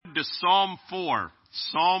to Psalm 4.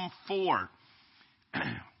 Psalm 4.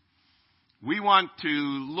 We want to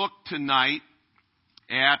look tonight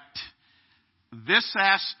at this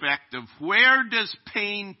aspect of where does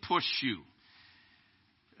pain push you?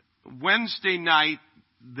 Wednesday night,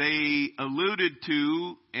 they alluded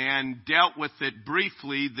to and dealt with it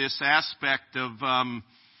briefly, this aspect of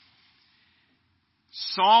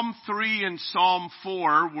Psalm 3 and Psalm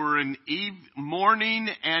 4 were an morning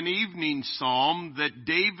and evening psalm that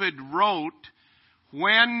David wrote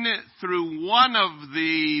when, through one of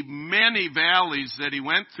the many valleys that he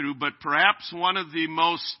went through, but perhaps one of the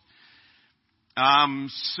most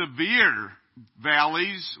severe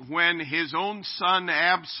valleys, when his own son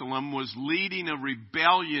Absalom was leading a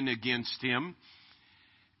rebellion against him,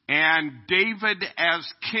 and David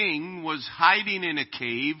as king was hiding in a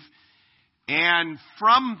cave, and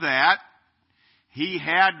from that he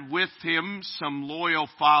had with him some loyal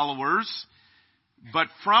followers, but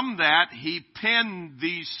from that he penned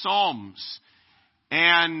these psalms.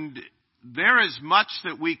 And there is much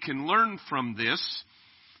that we can learn from this,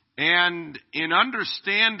 and in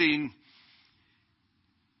understanding,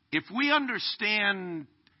 if we understand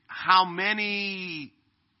how many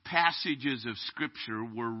passages of Scripture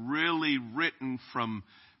were really written from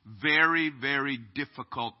very, very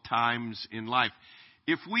difficult times in life,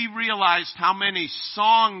 if we realized how many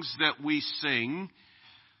songs that we sing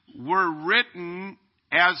were written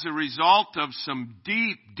as a result of some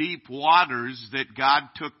deep, deep waters that God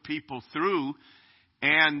took people through,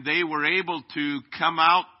 and they were able to come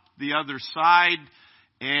out the other side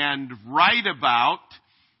and write about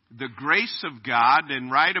the grace of God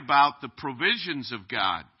and write about the provisions of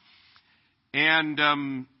God.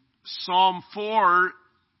 And Psalm 4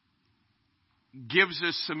 gives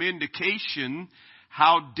us some indication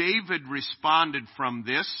how David responded from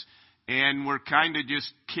this, and we're kind of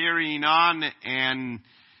just carrying on and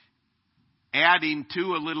adding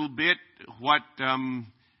to a little bit what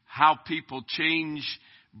how people change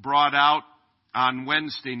brought out on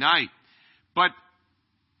Wednesday night. But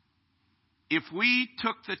if we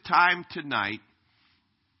took the time tonight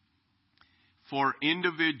for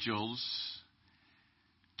individuals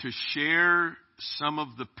to share some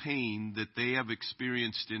of the pain that they have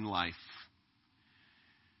experienced in life,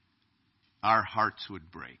 our hearts would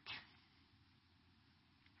break.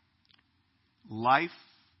 Life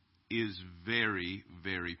is very,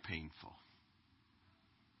 very painful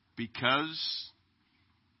because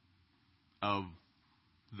of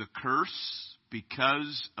the curse,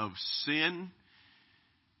 because of sin,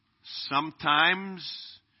 sometimes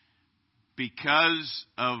because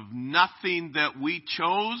of nothing that we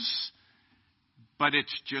chose, but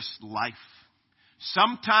it's just life.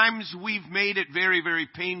 Sometimes we've made it very, very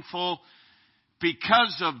painful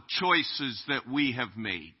because of choices that we have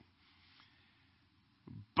made.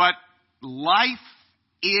 But life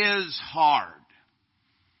is hard.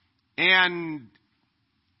 And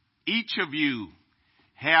each of you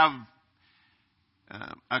have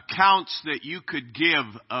accounts that you could give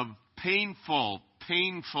of painful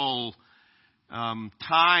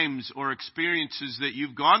times or experiences that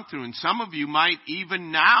you've gone through. And some of you might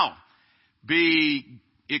even now be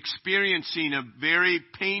experiencing a very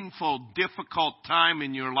painful, difficult time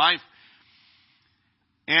in your life.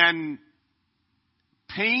 And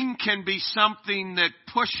pain can be something that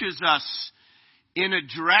pushes us in a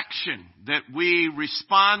direction that we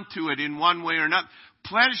respond to it in one way or another.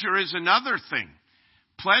 Pleasure is another thing.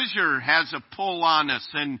 Pleasure has a pull on us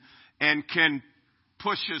and can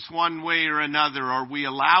push us one way or another, or we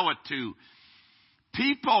allow it to.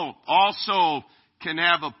 People also can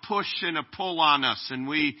have a push and a pull on us, and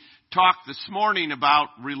we talked this morning about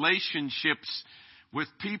relationships with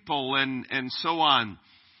people and so on.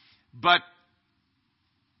 But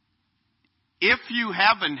if you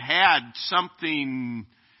haven't had something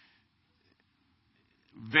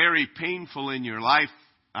very painful in your life,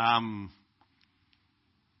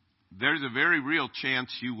 there's a very real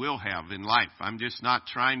chance you will have in life. I'm just not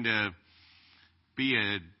trying to be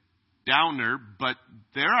a downer, but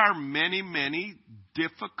there are many, many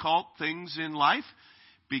difficult things in life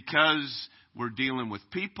because we're dealing with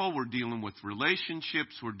people, we're dealing with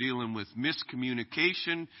relationships, we're dealing with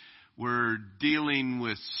miscommunication, we're dealing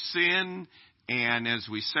with sin, and as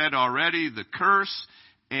we said already, the curse,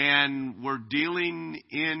 and we're dealing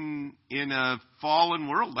in a fallen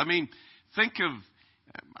world. I mean, think of,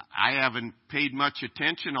 I haven't paid much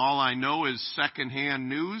attention. All I know is secondhand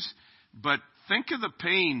news. But think of the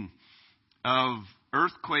pain of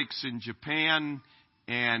earthquakes in Japan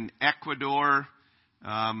and Ecuador.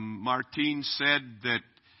 Martine said that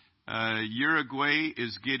Uruguay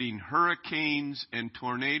is getting hurricanes and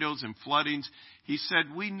tornadoes and floodings. He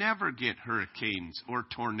said, we never get hurricanes or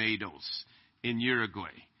tornadoes in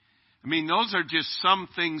Uruguay. I mean, those are just some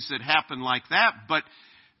things that happen like that, but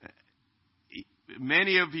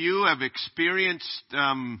many of you have experienced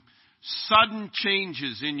sudden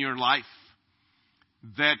changes in your life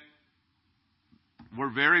that were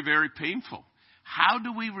very, very painful. How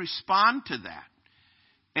do we respond to that?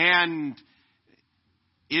 And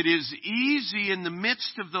it is easy in the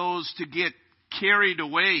midst of those to get carried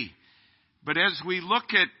away. But as we look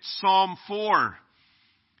at Psalm 4,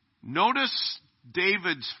 notice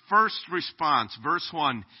David's first response, verse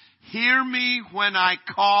 1. Hear me when I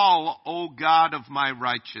call, O God of my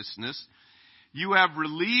righteousness. You have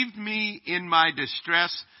relieved me in my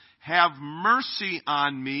distress. Have mercy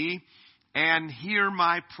on me and hear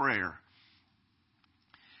my prayer.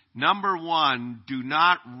 Number one, do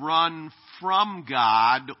not run from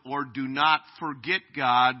God or do not forget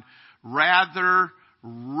God. Rather,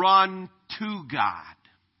 run to God.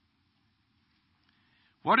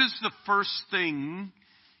 What is the first thing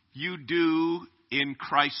you do in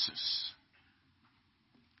crisis?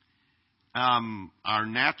 Our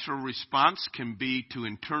natural response can be to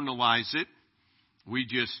internalize it. We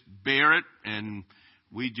just bear it and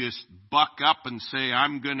we just buck up and say,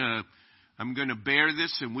 I'm gonna bear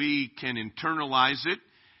this, and we can internalize it.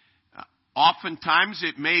 Oftentimes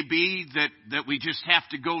it may be that we just have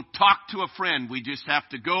to go talk to a friend. We just have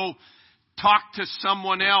to go talk to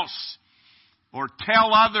someone else or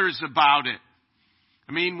tell others about it.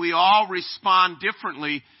 I mean, we all respond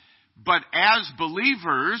differently, but as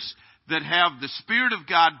believers that have the Spirit of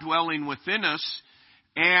God dwelling within us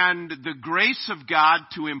and the grace of God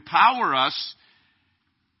to empower us,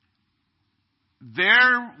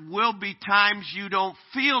 there will be times you don't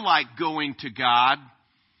feel like going to God,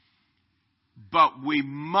 but we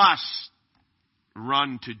must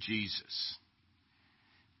run to Jesus.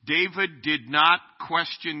 David did not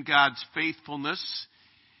question God's faithfulness.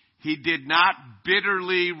 He did not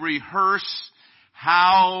bitterly rehearse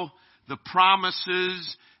how the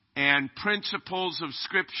promises and principles of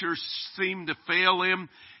Scripture seemed to fail him.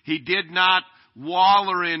 He did not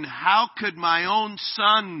waller in, how could my own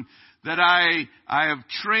son that I have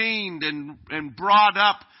trained and brought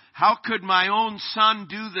up, how could my own son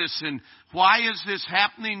do this, and why is this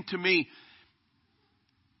happening to me?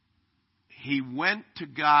 He went to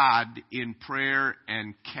God in prayer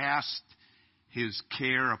and cast his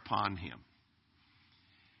care upon him.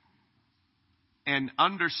 And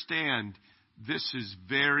understand, this is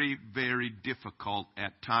very, very difficult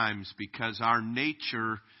at times because our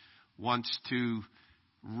nature wants to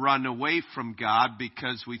run away from God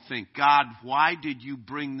because we think, God, why did you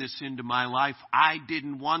bring this into my life? I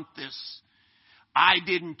didn't want this. I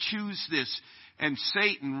didn't choose this. And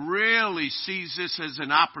Satan really sees this as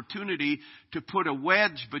an opportunity to put a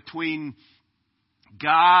wedge between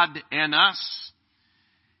God and us.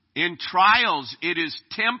 In trials, it is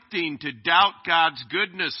tempting to doubt God's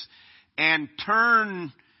goodness and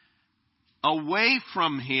turn away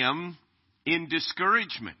from Him in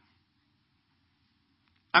discouragement.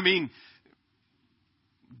 I mean,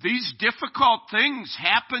 these difficult things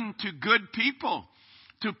happen to good people,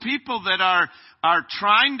 to people that are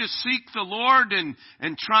trying to seek the Lord and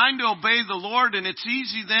trying to obey the Lord. And it's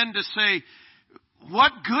easy then to say,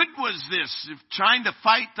 what good was this? If trying to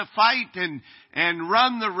fight the fight and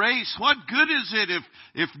run the race, what good is it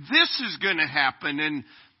if this is going to happen?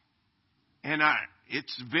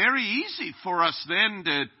 It's very easy for us then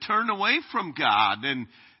to turn away from God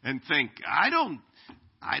and think, I don't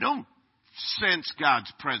sense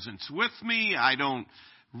God's presence with me. I don't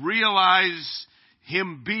realize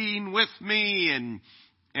Him being with me,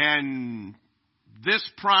 and this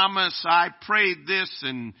promise, I prayed this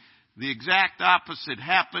and the exact opposite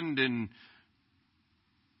happened.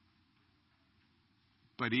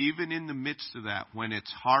 But even in the midst of that, when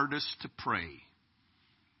it's hardest to pray,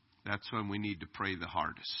 that's when we need to pray the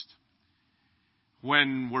hardest.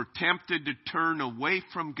 When we're tempted to turn away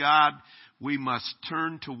from God, we must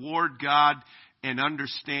turn toward God and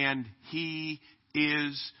understand He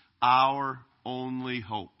is our only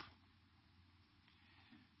hope.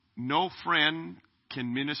 No friend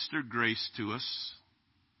can minister grace to us.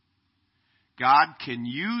 God can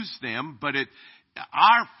use them, but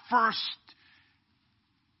our first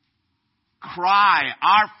cry,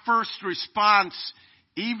 our first response,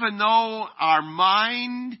 even though our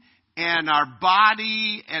mind and our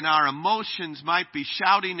body and our emotions might be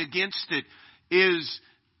shouting against it, is,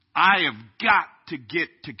 I have got to get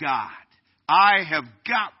to God. I have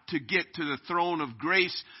got to get to the throne of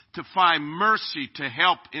grace to find mercy to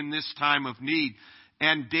help in this time of need.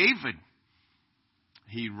 And David,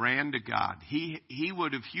 he ran to God. He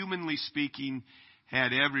would have, humanly speaking,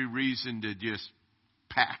 had every reason to just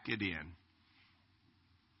pack it in.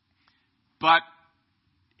 But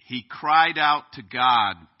he cried out to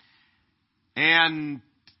God. And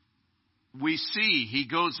we see, he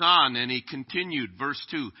goes on and he continued, verse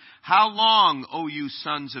 2. How long, O you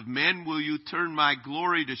sons of men, will you turn my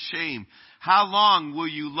glory to shame? How long will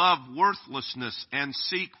you love worthlessness and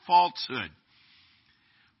seek falsehood?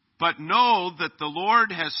 But know that the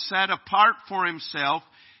Lord has set apart for himself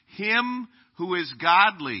him who is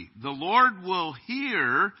godly. The Lord will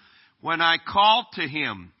hear when I call to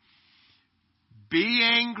him. Be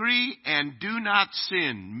angry and do not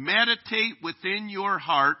sin. Meditate within your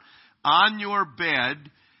heart on your bed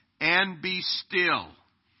and be still.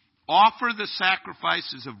 Offer the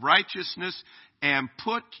sacrifices of righteousness and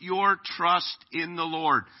put your trust in the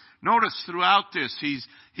Lord. Notice throughout this,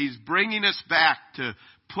 he's bringing us back to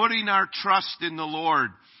putting our trust in the Lord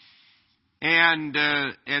and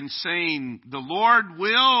saying, the Lord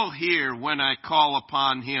will hear when I call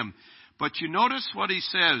upon him. But you notice what he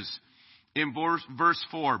says in verse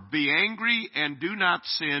 4. Be angry and do not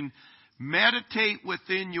sin. Meditate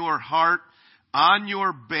within your heart on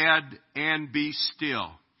your bed and be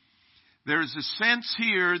still. There's a sense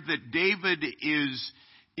here that David is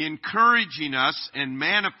encouraging us and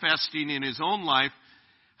manifesting in his own life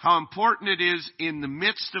how important it is in the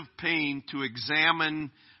midst of pain to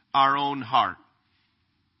examine our own heart.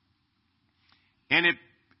 And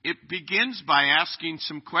it begins by asking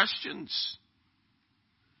some questions.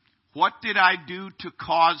 What did I do to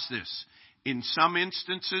cause this? In some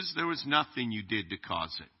instances, there was nothing you did to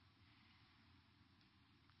cause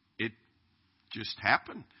it. It just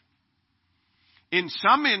happened. In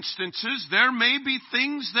some instances, there may be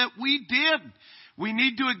things that we did. We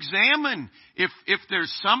need to examine if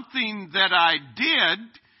there's something that I did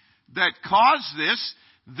that caused this,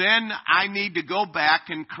 then I need to go back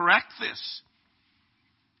and correct this.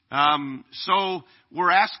 So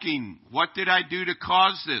we're asking, what did I do to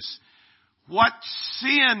cause this? What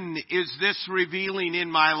sin is this revealing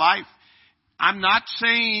in my life? I'm not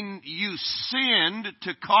saying you sinned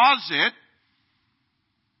to cause it,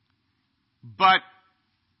 but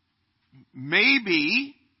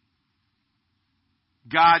maybe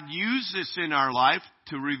God used this in our life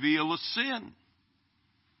to reveal a sin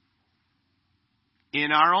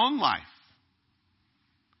in our own life.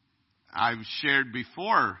 I've shared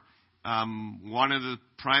before, one of the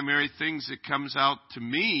primary things that comes out to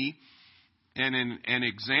me, and an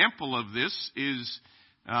example of this is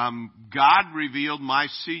God revealed my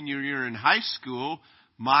senior year in high school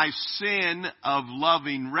my sin of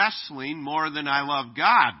loving wrestling more than I love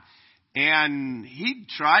God. And he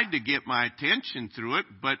tried to get my attention through it,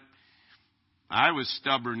 but I was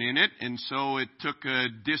stubborn in it, and so it took a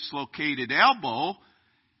dislocated elbow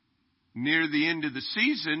near the end of the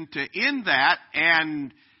season to end that.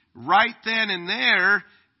 And right then and there,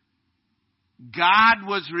 God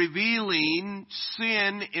was revealing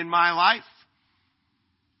sin in my life.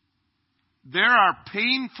 There are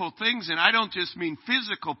painful things, and I don't just mean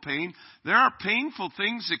physical pain. There are painful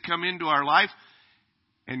things that come into our life,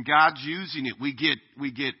 and God's using it. We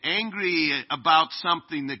get angry about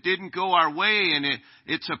something that didn't go our way, and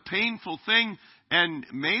it's a painful thing. And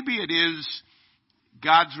maybe it is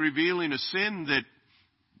God's revealing a sin that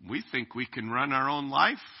we think we can run our own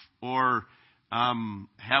life, or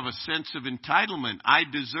have a sense of entitlement. I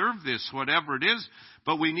deserve this, whatever it is.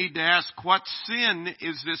 But we need to ask, what sin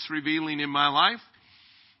is this revealing in my life?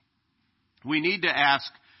 We need to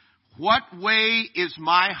ask, what way is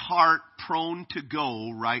my heart prone to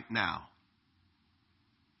go right now?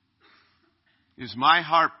 Is my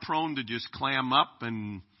heart prone to just clam up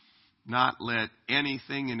and not let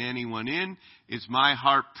anything and anyone in? Is my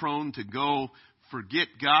heart prone to go forget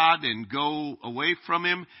God and go away from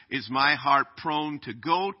him? Is my heart prone to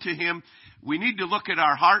go to him? We need to look at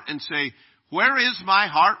our heart and say, where is my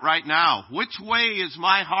heart right now? Which way is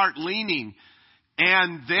my heart leaning?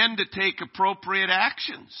 And then to take appropriate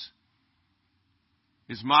actions.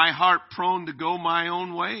 Is my heart prone to go my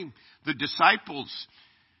own way? The disciples,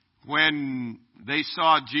 when they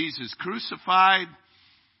saw Jesus crucified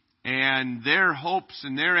and their hopes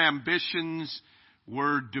and their ambitions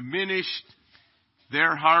were diminished,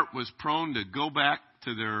 their heart was prone to go back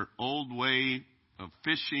to their old way of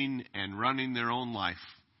fishing and running their own life.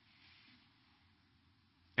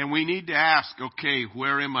 And we need to ask, okay,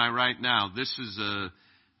 where am I right now? This is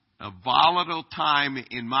a volatile time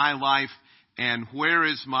in my life, and where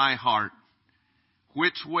is my heart?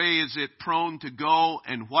 Which way is it prone to go,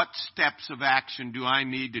 and what steps of action do I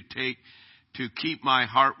need to take to keep my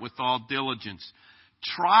heart with all diligence?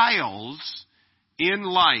 trials in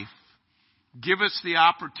life give us the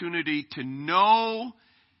opportunity to know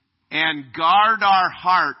and guard our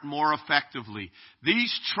heart more effectively.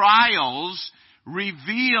 These trials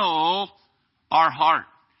reveal our heart.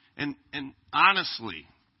 And honestly,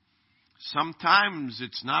 sometimes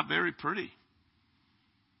it's not very pretty.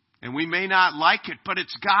 And we may not like it, but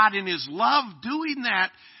it's God in His love doing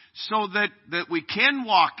that so that we can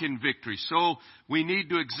walk in victory. So we need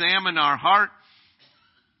to examine our heart.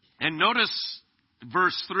 And notice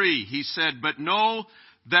verse 3. He said, "But know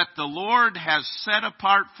that the Lord has set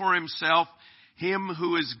apart for Himself him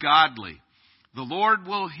who is godly. The Lord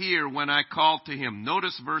will hear when I call to Him."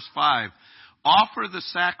 Notice verse 5. "Offer the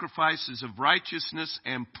sacrifices of righteousness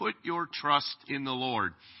and put your trust in the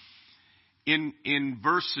Lord." In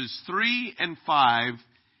verses 3 and 5,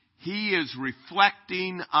 he is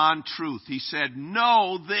reflecting on truth. He said,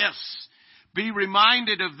 know this. Be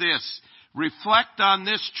reminded of this. Reflect on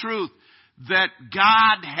this truth, that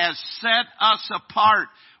God has set us apart.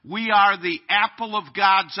 We are the apple of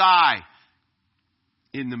God's eye.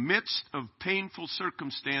 In the midst of painful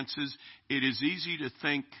circumstances, it is easy to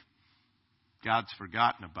think, God's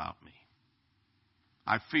forgotten about me.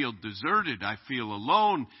 I feel deserted. I feel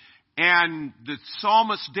alone. And the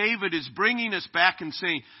psalmist David is bringing us back and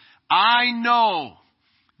saying, I know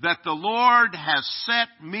that the Lord has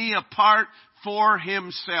set me apart for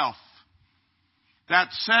Himself.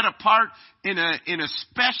 That's set apart in a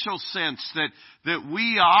special sense that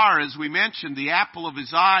we are, as we mentioned, the apple of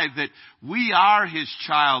His eye, that we are His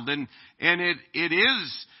child. And it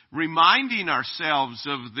is reminding ourselves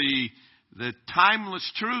of the timeless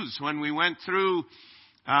truths. When we went through,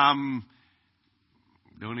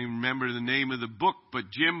 don't even remember the name of the book,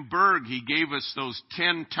 but Jim Berg, he gave us those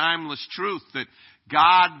 10 timeless truths that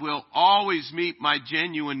God will always meet my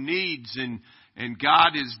genuine needs, and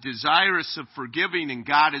God is desirous of forgiving, and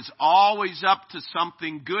God is always up to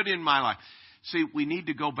something good in my life. See, we need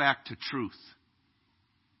to go back to truth.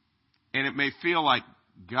 And it may feel like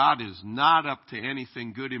God is not up to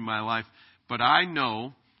anything good in my life, but I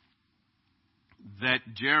know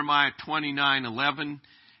that Jeremiah 29:11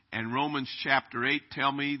 and Romans chapter 8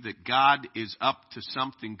 tell me that God is up to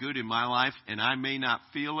something good in my life, and I may not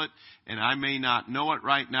feel it, and I may not know it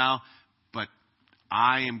right now, but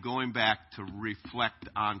I am going back to reflect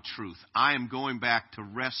on truth. I am going back to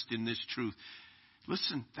rest in this truth.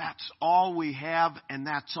 Listen, that's all we have, and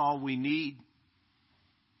that's all we need.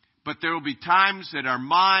 But there will be times that our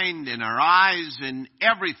mind and our eyes and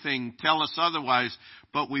everything tell us otherwise,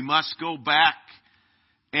 but we must go back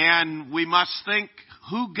and we must think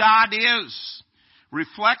who God is.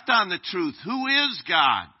 Reflect on the truth. Who is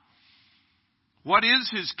God? What is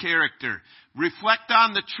His character? Reflect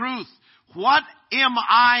on the truth. What am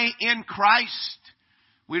I in Christ?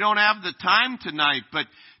 We don't have the time tonight, but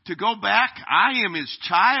to go back, I am His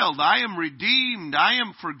child. I am redeemed. I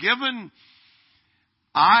am forgiven.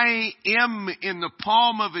 I am in the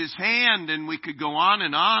palm of His hand, and we could go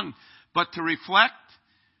on, but to reflect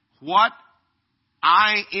what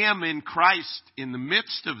I am in Christ in the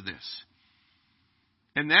midst of this.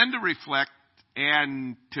 And then to reflect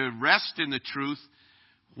and to rest in the truth.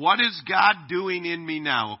 What is God doing in me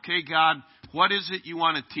now? Okay, God, what is it you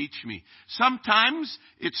want to teach me? Sometimes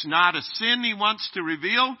it's not a sin He wants to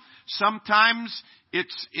reveal. Sometimes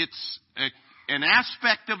it's an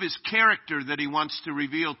aspect of His character that He wants to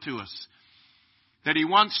reveal to us, that He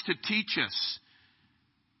wants to teach us.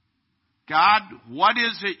 God, what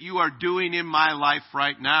is it you are doing in my life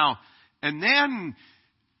right now? And then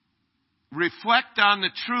reflect on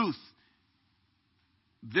the truth.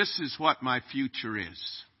 This is what my future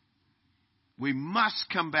is. We must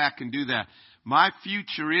come back and do that. My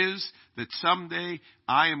future is that someday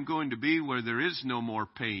I am going to be where there is no more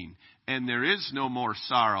pain, and there is no more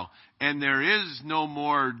sorrow, and there is no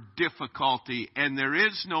more difficulty, and there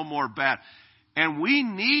is no more bad. And we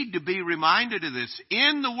need to be reminded of this.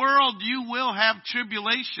 In the world you will have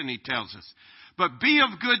tribulation, He tells us. But be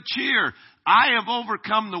of good cheer. I have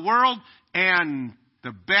overcome the world, and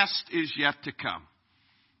the best is yet to come.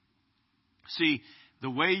 See, the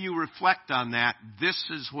way you reflect on that, this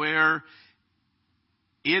is where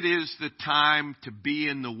it is the time to be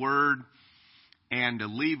in the Word and to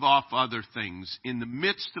leave off other things. In the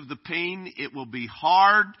midst of the pain, it will be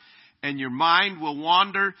hard and your mind will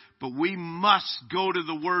wander, but we must go to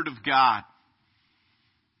the Word of God.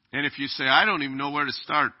 And if you say, I don't even know where to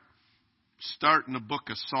start in the book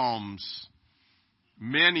of Psalms.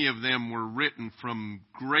 Many of them were written from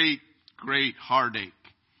great, great heartache.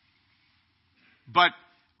 But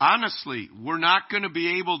honestly, we're not going to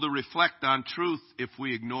be able to reflect on truth if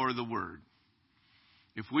we ignore the Word.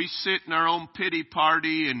 If we sit in our own pity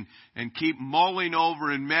party and keep mulling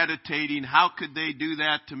over and meditating, how could they do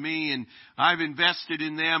that to me? And I've invested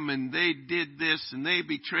in them and they did this and they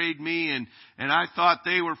betrayed me and I thought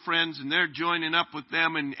they were friends and they're joining up with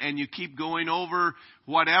them and you keep going over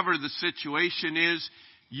whatever the situation is,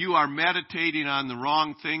 you are meditating on the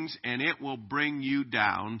wrong things and it will bring you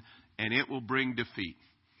down and it will bring defeat.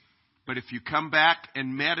 But if you come back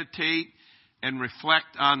and meditate and reflect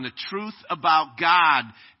on the truth about God.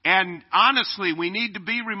 And honestly, we need to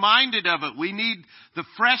be reminded of it. We need the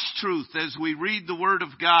fresh truth as we read the Word of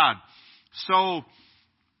God. So,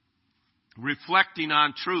 reflecting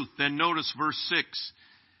on truth. Then notice verse 6.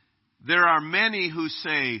 There are many who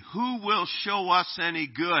say, who will show us any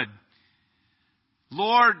good?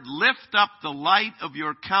 Lord, lift up the light of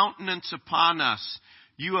your countenance upon us.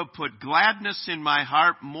 You have put gladness in my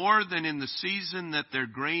heart more than in the season that their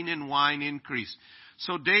grain and wine increased.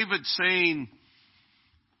 So David's saying,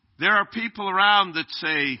 there are people around that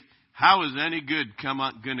say, how is any good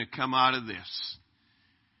going to come out of this?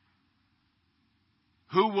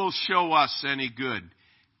 Who will show us any good?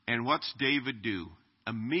 And what's David do?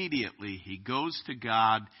 Immediately he goes to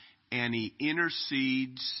God and he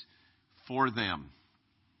intercedes for them.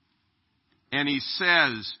 And he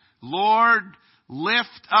says, Lord,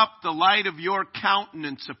 lift up the light of your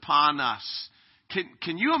countenance upon us.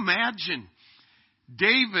 Can you imagine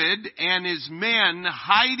David and his men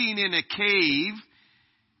hiding in a cave?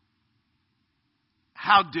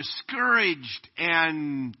 How discouraged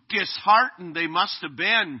and disheartened they must have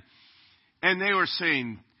been. And they were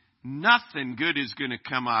saying, nothing good is going to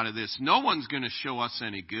come out of this. No one's going to show us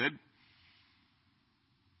any good.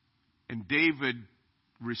 And David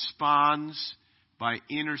responds by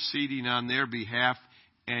interceding on their behalf,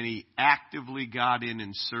 and he actively got in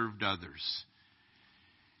and served others.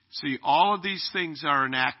 See, all of these things are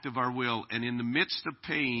an act of our will, and in the midst of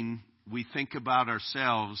pain, we think about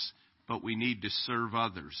ourselves, but we need to serve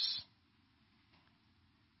others.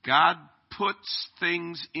 God puts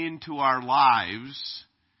things into our lives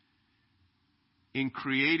in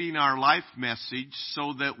creating our life message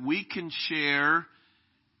so that we can share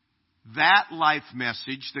that life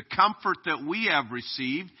message, the comfort that we have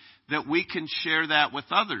received, that we can share that with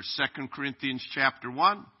others. 2 Corinthians chapter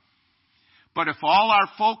 1. But if all our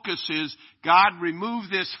focus is, God, remove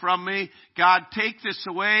this from me, God, take this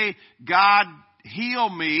away, God, heal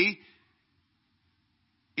me,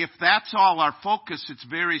 if that's all our focus, it's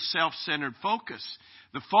very self-centered focus.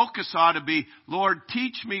 The focus ought to be, Lord,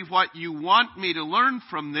 teach me what you want me to learn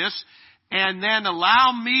from this, and then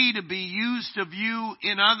allow me to be used of you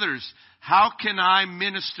in others. How can I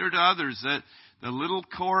minister to others? The little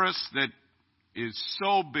chorus that is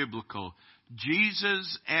so biblical.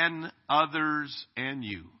 Jesus and others and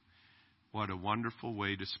you. What a wonderful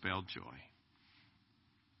way to spell joy.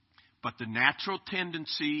 But the natural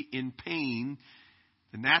tendency in pain,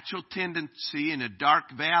 the natural tendency in a dark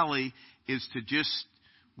valley is to just,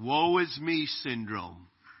 woe is me syndrome.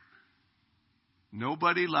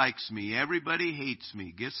 Nobody likes me. Everybody hates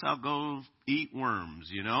me. Guess I'll go eat worms,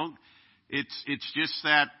 you know. It's just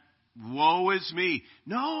that, woe is me.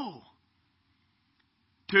 No.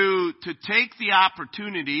 To take the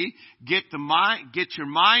opportunity, get your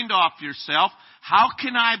mind off yourself. How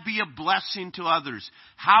can I be a blessing to others?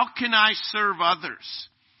 How can I serve others?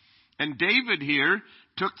 And David here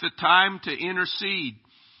took the time to intercede.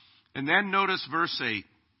 And then notice verse 8.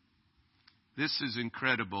 This is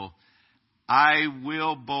incredible. I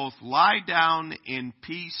will both lie down in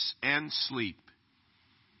peace and sleep.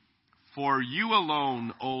 For you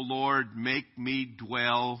alone, O Lord, make me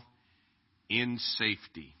dwell in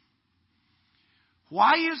safety.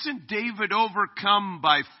 Why isn't David overcome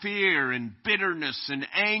by fear and bitterness and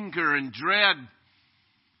anger and dread?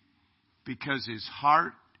 Because his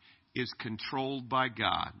heart is controlled by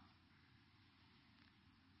God.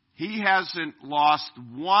 He hasn't lost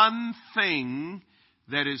one thing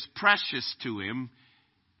that is precious to him,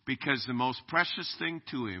 because the most precious thing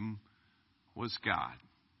to him was God.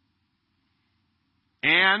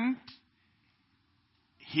 And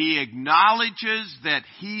he acknowledges that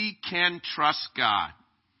he can trust God.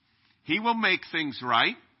 He will make things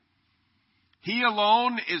right. He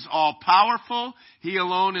alone is all powerful. He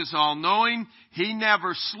alone is all knowing. He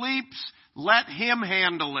never sleeps. Let him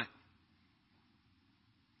handle it.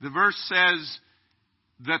 The verse says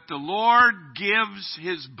that the Lord gives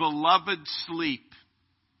his beloved sleep.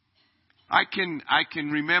 I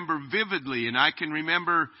can remember vividly, and I can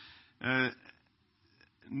remember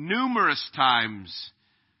numerous times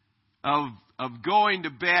of going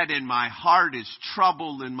to bed and my heart is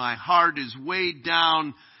troubled and my heart is weighed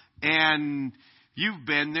down, and You've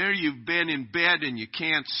been there. You've been in bed and you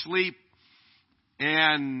can't sleep.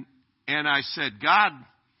 And I said, God,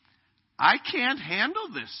 I can't handle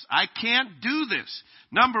this. I can't do this.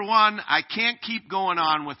 Number one, I can't keep going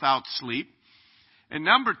on without sleep. And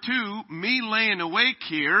number two, me laying awake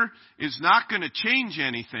here is not going to change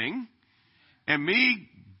anything. And me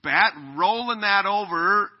rolling that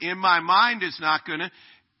over in my mind is not going to.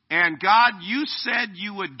 And God, you said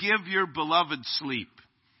you would give your beloved sleep.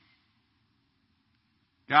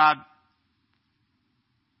 God,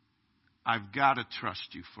 I've got to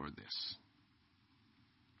trust you for this.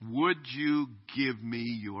 Would you give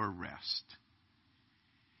me your rest?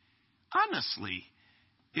 Honestly,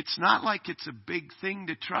 it's not like it's a big thing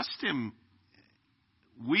to trust him.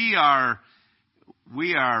 We are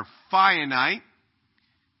finite.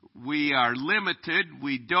 We are limited.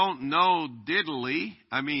 We don't know diddly.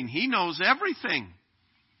 I mean, he knows everything.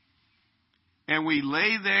 And we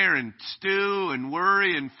lay there and stew and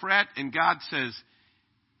worry and fret, and God says,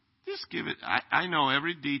 just give it. I know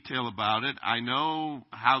every detail about it. I know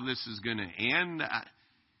how this is going to end.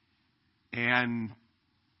 And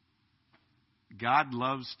God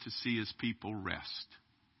loves to see his people rest.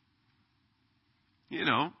 You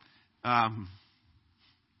know, a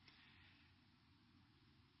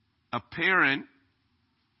parent,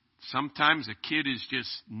 sometimes a kid is just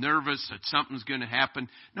nervous that something's going to happen.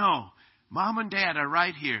 No, Mom and Dad are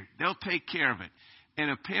right here. They'll take care of it.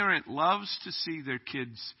 And a parent loves to see their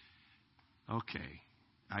kids, okay,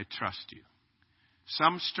 I trust you.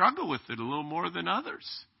 Some struggle with it a little more than others.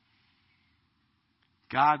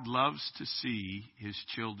 God loves to see his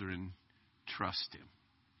children trust him.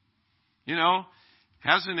 You know,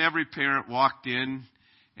 hasn't every parent walked in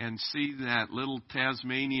and see that little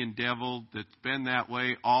Tasmanian devil that's been that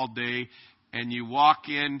way all day, and you walk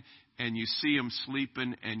in and you see him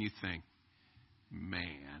sleeping and you think,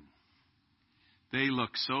 man, they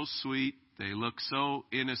look so sweet, they look so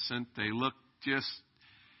innocent, they look just,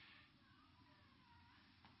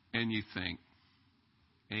 and you think,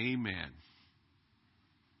 amen.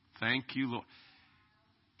 Thank you, Lord.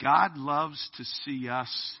 God loves to see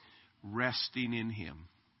us resting in him.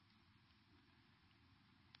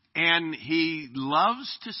 And he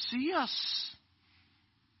loves to see us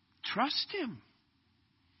trust him.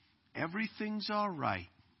 Everything's all right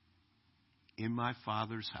in my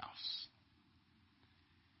Father's house.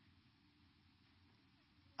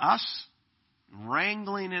 Us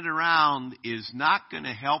wrangling it around is not going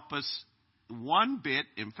to help us one bit.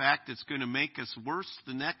 In fact, it's going to make us worse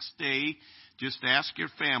the next day. Just ask your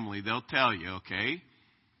family. They'll tell you, okay?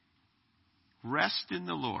 Rest in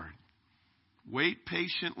the Lord. Wait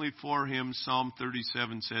patiently for him, Psalm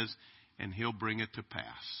 37 says, and he'll bring it to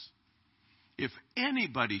pass. If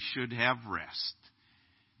anybody should have rest,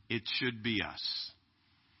 it should be us.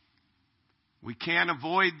 We can't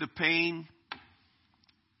avoid the pain.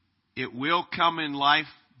 It will come in life,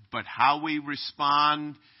 but how we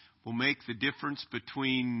respond will make the difference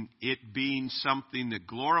between it being something that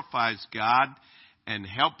glorifies God and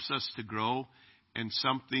helps us to grow and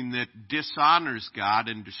something that dishonors God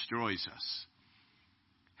and destroys us.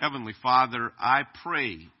 Heavenly Father, I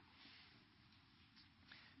pray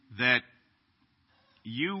that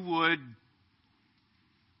you would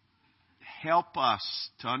help us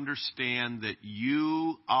to understand that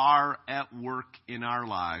you are at work in our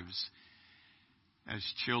lives as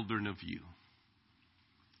children of you.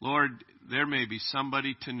 Lord, there may be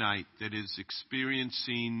somebody tonight that is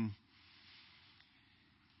experiencing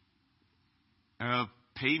a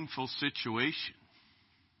painful situation.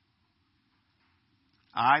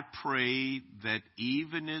 I pray that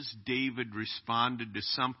even as David responded to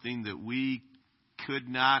something that we could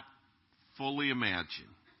not fully imagine,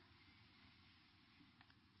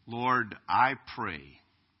 Lord, I pray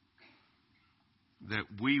that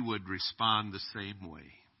we would respond the same way.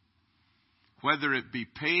 Whether it be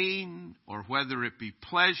pain, or whether it be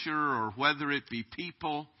pleasure, or whether it be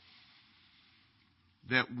people,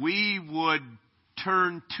 that we would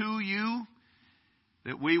turn to you,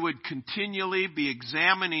 that we would continually be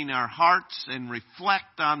examining our hearts and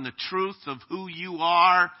reflect on the truth of who you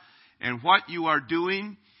are and what you are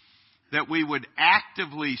doing, that we would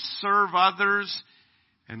actively serve others,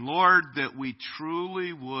 and Lord, that we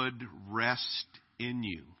truly would rest in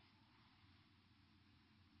you.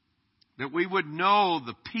 That we would know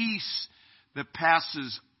the peace that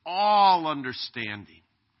passes all understanding.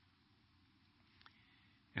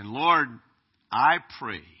 And Lord, I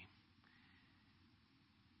pray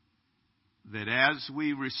that as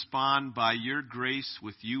we respond by your grace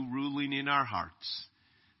with you ruling in our hearts,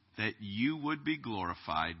 that you would be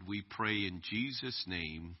glorified. We pray in Jesus'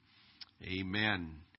 name. Amen.